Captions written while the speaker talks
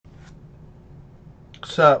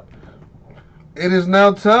So, it is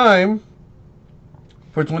now time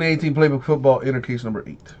for 2018 Playbook Football, inner case number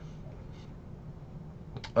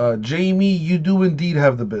 8. Jamie, you do indeed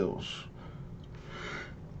have the Bills.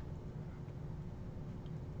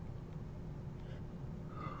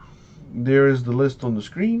 There is the list on the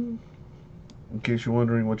screen, in case you're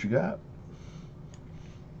wondering what you got.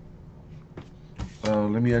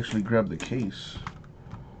 Let me actually grab the case.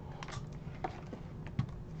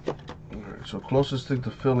 Alright, so closest thing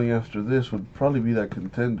to filling after this would probably be that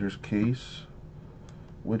Contenders case,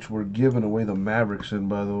 which we're giving away the Mavericks in,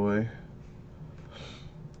 by the way.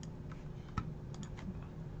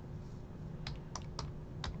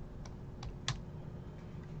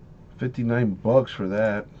 $59 for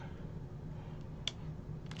that.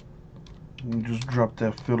 Let me just drop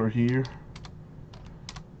that filler here.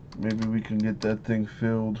 Maybe we can get that thing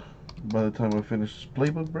filled by the time I finish this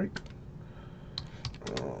playbook break.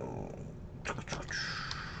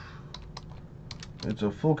 It's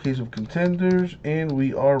a full case of Contenders, and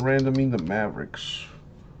we are randoming the Mavericks.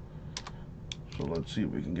 So let's see if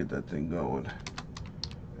we can get that thing going.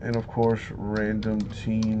 And of course, random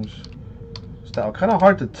teams style. Kind of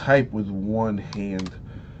hard to type with one hand.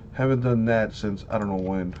 Haven't done that since I don't know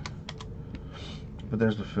when. But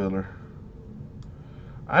there's the filler.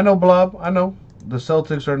 I know, Blob. I know. The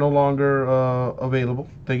Celtics are no longer available.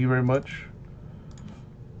 Thank you very much.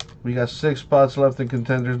 We got 6 spots left in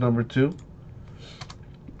Contenders number 2.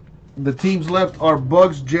 The teams left are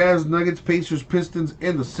Bucks, Jazz, Nuggets, Pacers, Pistons,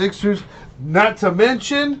 and the Sixers. Not to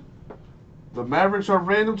mention, the Mavericks are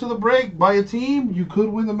random to the break by a team. You could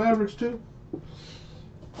win the Mavericks too.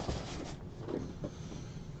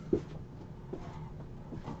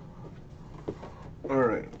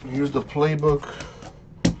 Alright, here's the playbook.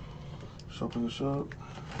 Let's open this up.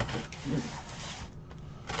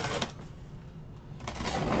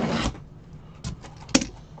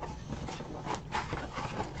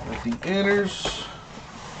 Got the inners.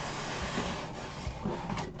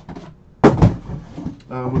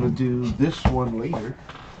 I'm going to do this one later.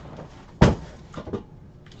 And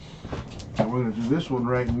we're going to do this one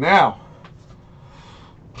right now.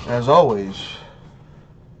 As always.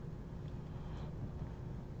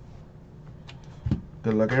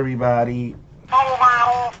 Good luck, everybody.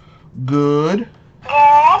 Good.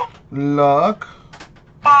 Luck.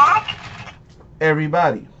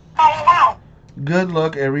 Everybody. Good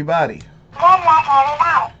luck, everybody.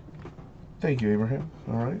 Thank you, Abraham.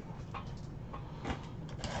 All right.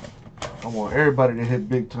 I want everybody to hit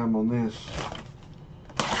big time on this.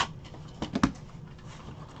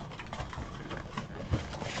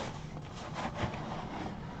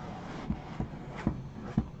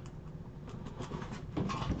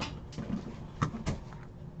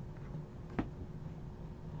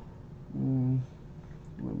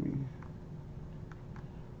 Let me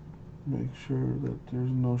make sure that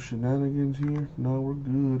there's no shenanigans here. No, we're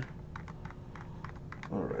good.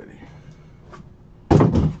 Alrighty.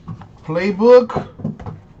 Playbook.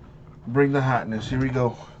 Bring the hotness. Here we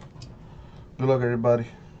go. Good luck, everybody.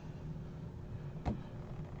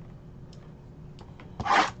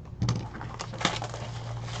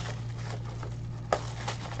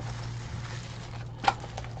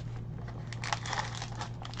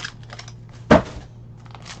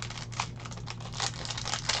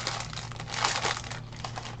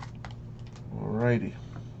 Alrighty.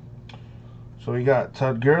 So we got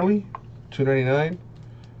Todd Gurley, $2.99.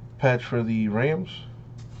 Patch for the Rams.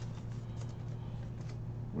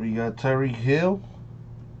 We got Tyreek Hill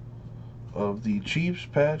of the Chiefs,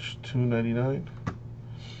 patch, $2.99.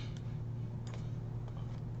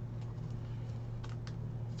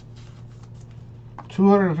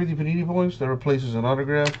 $250 Panini points. That replaces an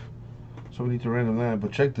autograph, so we need to random that.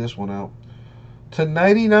 But check this one out.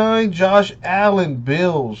 /99 Josh Allen,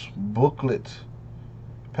 Bills booklet,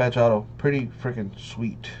 patch auto. Pretty freaking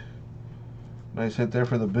sweet. Nice hit there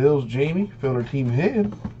for the Bills. Jamie, filler team hit.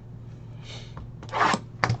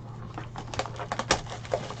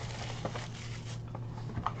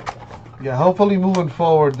 Yeah, hopefully moving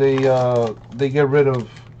forward they get rid of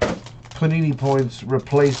Panini points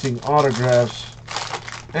replacing autographs,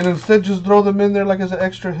 and instead just throw them in there like as an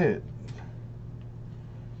extra hit.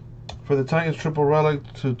 For the Titans, triple relic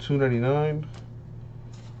to $2.99.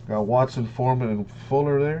 Got Watson, Foreman, and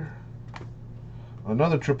Fuller there.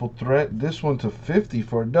 Another triple threat. This one to 50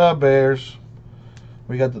 for the Bears.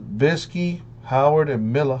 We got the Bisky, Howard,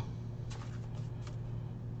 and Miller.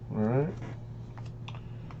 Alright.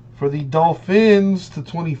 For the Dolphins to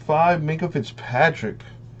 25, Minka Fitzpatrick.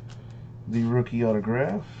 The rookie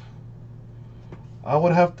autograph. I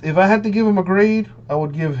would have, if I had to give him a grade, I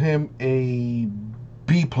would give him a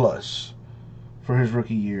B+. for his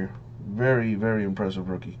rookie year. Very, very impressive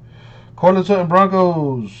rookie. Cortland Sutton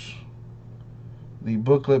Broncos. The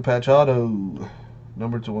booklet patch auto.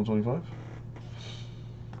 Number to 125.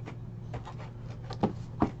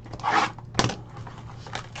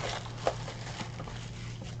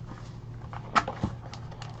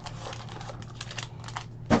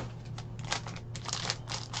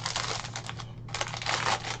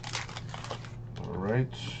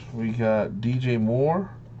 Alright, we got DJ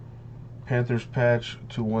Moore, Panthers patch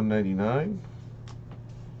to 199.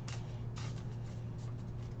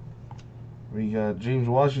 We got James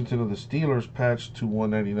Washington of the Steelers patch to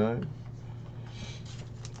 199.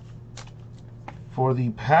 For the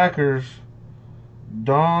Packers,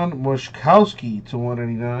 Don Mushkowski to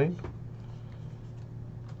 199.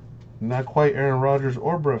 Not quite Aaron Rodgers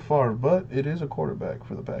or Brett Favre, but it is a quarterback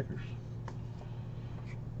for the Packers.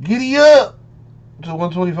 Giddy up to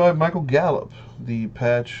 125, Michael Gallup, the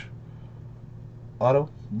patch auto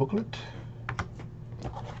booklet.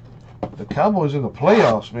 The Cowboys in the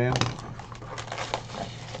playoffs, man.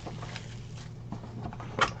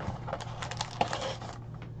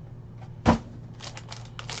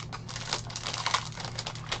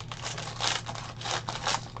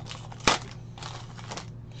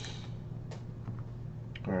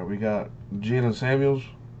 All right, we got Jalen Samuels,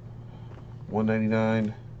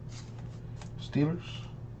 199 Steelers.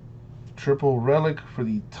 Triple relic for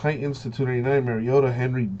the Titans to 299, Mariota,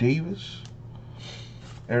 Henry Davis.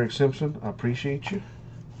 Eric Simpson, I appreciate you.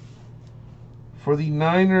 For the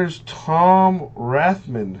Niners, Tom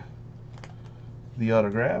Rathman, the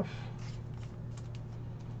autograph.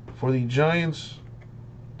 For the Giants,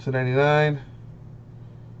 to 99.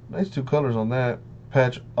 Nice two colors on that.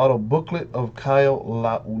 Patch auto booklet of Kyle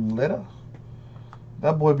Lauletta.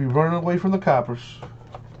 That boy be running away from the coppers.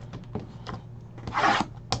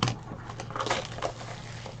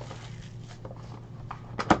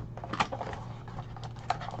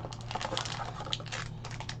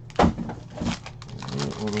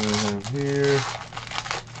 What do we have here?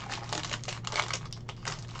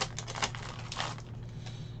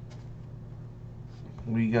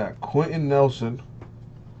 We got Quentin Nelson,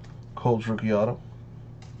 Colts rookie auto.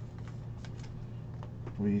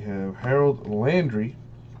 We have Harold Landry,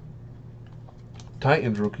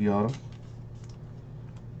 Titans rookie auto.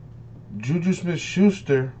 Juju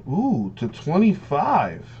Smith-Schuster, ooh, to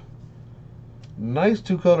 25. Nice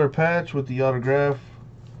two-color patch with the autograph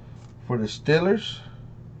for the Steelers.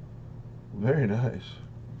 Very nice.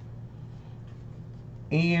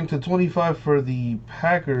 And to 25 for the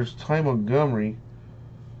Packers, Ty Montgomery,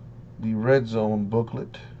 the Red Zone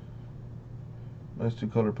booklet. Nice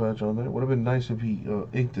two-color patch on there. Would have been nice if he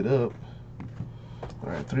inked it up.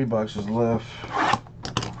 All right, 3 boxes left.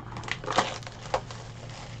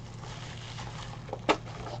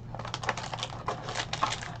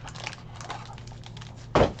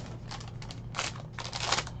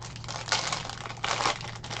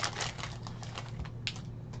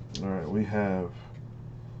 All right, we have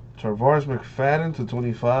Tarvaris McFadden to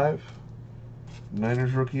 25.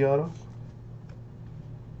 Niners rookie auto.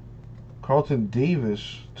 Carlton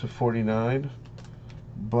Davis to 49.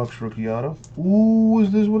 Bucks rookie auto. Ooh,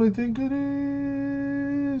 is this what I think it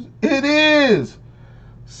is? It is!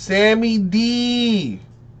 Sammy D.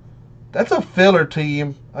 That's a filler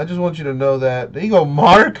team. I just want you to know that. There you go,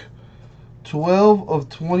 Mark. 12 of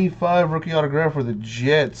 25 rookie autograph for the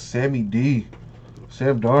Jets. Sammy D.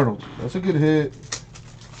 Sam Darnold. That's a good hit.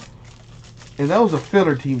 And that was a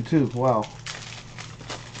filler team, too. Wow.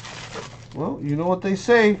 Well, you know what they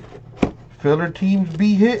say. Filler teams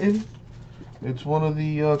be hitting. It's one of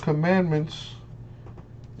the commandments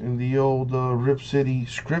in the old Rip City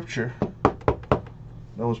scripture that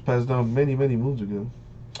was passed down many, many moons ago.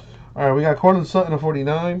 All right, we got Cortland Sutton at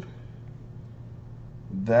 49.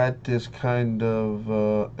 That is kind of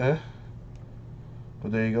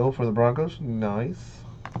but there you go for the Broncos. Nice.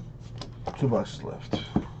 2 boxes left.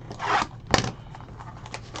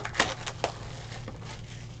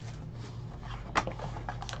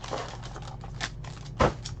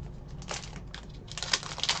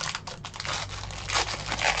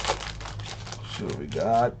 So we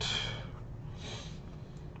got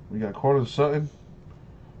Cortland Sutton,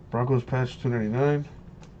 Broncos patch 299.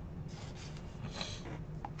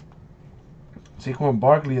 Saquon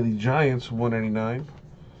Barkley of the Giants 199.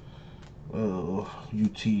 Oh,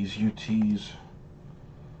 UTs.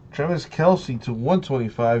 Travis Kelce to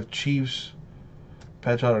 125. Chiefs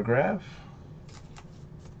patch autograph.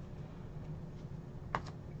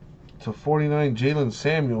 To 49, Jalen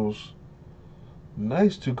Samuels.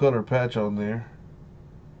 Nice two-color patch on there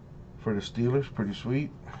for the Steelers. Pretty sweet.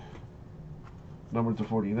 Number to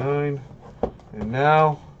 49. And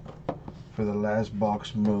now for the last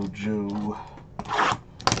box mojo.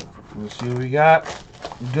 Let's see what we got.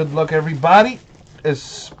 Good luck, everybody,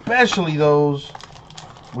 especially those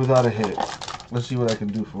without a hit. Let's see what I can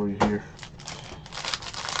do for you here.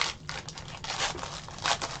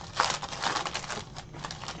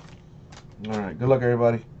 All right, good luck,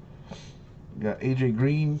 everybody. We got AJ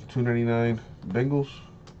Green, $2.99 Bengals.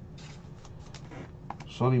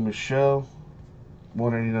 Sonny Michel,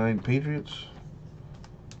 $1.99 Patriots.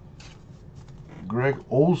 Greg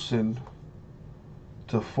Olsen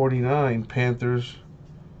 /49 Panthers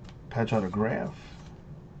patch autograph.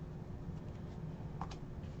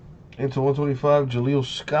 Into 125 Jaleel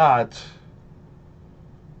Scott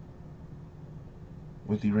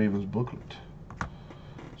with the Ravens booklet.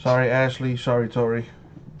 Sorry, Ashley. Sorry, Tori.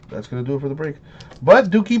 That's going to do it for the break. But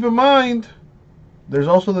do keep in mind, there's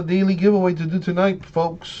also the daily giveaway to do tonight,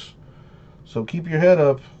 folks. So keep your head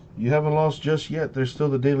up. You haven't lost just yet. There's still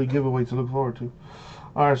the daily giveaway to look forward to.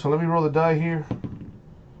 All right, so let me roll the die here.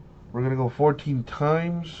 We're going to go 14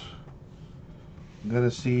 times. I'm going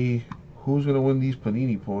to see who's going to win these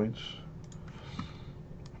Panini points.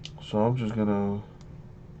 So I'm just going to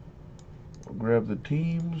grab the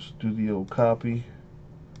teams, do the old copy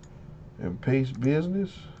and paste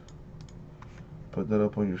business. Put that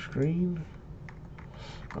up on your screen.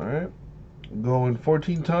 All right. Going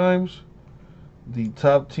 14 times. The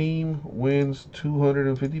top team wins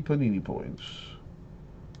 250 Panini points.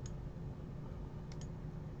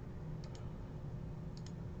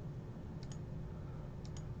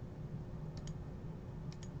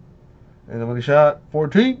 And the money shot,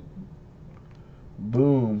 14.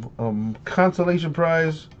 Boom. Consolation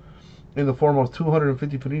prize in the form of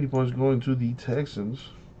 250 Panini points going to the Texans.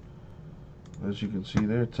 As you can see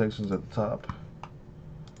there, Texans at the top.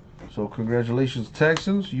 So congratulations,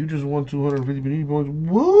 Texans. You just won 250 Panini points.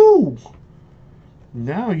 Woo!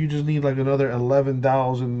 Now you just need like another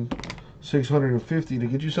 11,650 to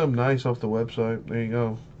get you something nice off the website. There you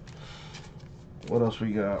go. What else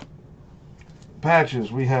we got?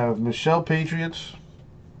 Patches. We have Michelle Patriots,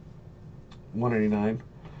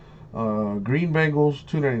 $1.99. Green Bengals,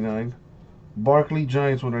 $2.99. Barkley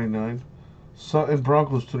Giants, $1.99. Sutton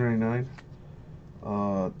Broncos, $2.99.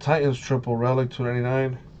 Titans Triple Relic,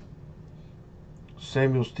 $2.99.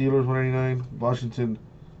 Samuel Steelers, $1.99. Washington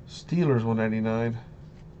Steelers, $1.99.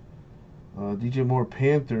 DJ Moore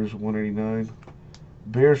Panthers, $1.89.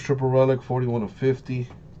 Bears Triple Relic, 41/50.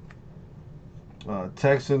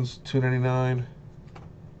 Texans, $2.99.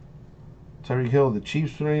 Tyreek Hill, the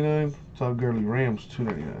Chiefs, $2.99. Todd Gurley Rams,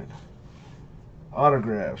 $2.99.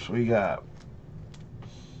 Autographs, we got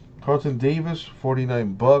Carlton Davis,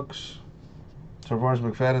 $49. Tarvaris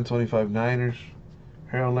McFadden, 25 Niners.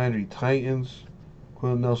 Harold Landry Titans.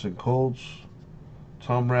 Quill Nelson Colts.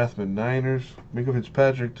 Tom Rathman Niners. Minka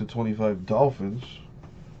Fitzpatrick /25 Dolphins.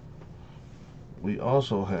 We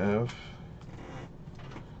also have,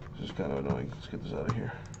 this is kind of annoying, let's get this out of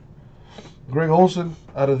here. Greg Olsen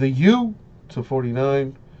out of the U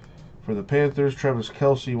 /49 for the Panthers. Travis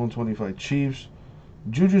Kelce, 125 Chiefs.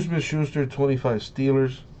 Juju Smith-Schuster, 25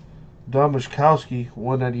 Steelers. Don Mishkowski,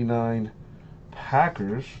 199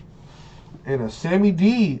 Packers. And a Sammy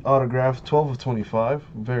D autograph, 12/25.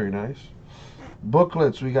 Very nice.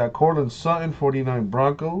 Booklets, we got Cortland Sutton, 49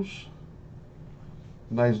 Broncos.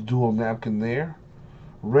 Nice dual napkin there.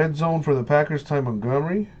 Red Zone for the Packers, Ty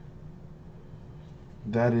Montgomery.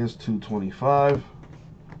 That is $2.25.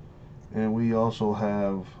 And we also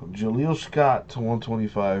have Jaleel Scott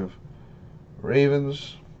 /125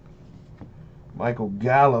 Ravens. Michael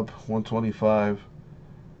Gallup, 125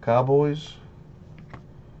 Cowboys.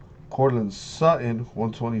 Cortland Sutton,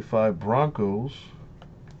 125 Broncos.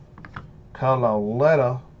 Kyle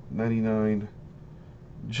Lauletta, 99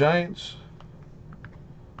 Giants.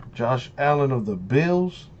 Josh Allen of the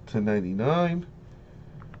Bills /99.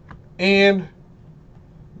 And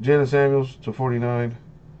Jalen Samuels /49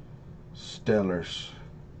 Steelers.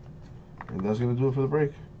 And that's going to do it for the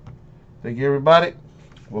break. Thank you, everybody.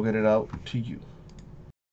 We'll get it out to you.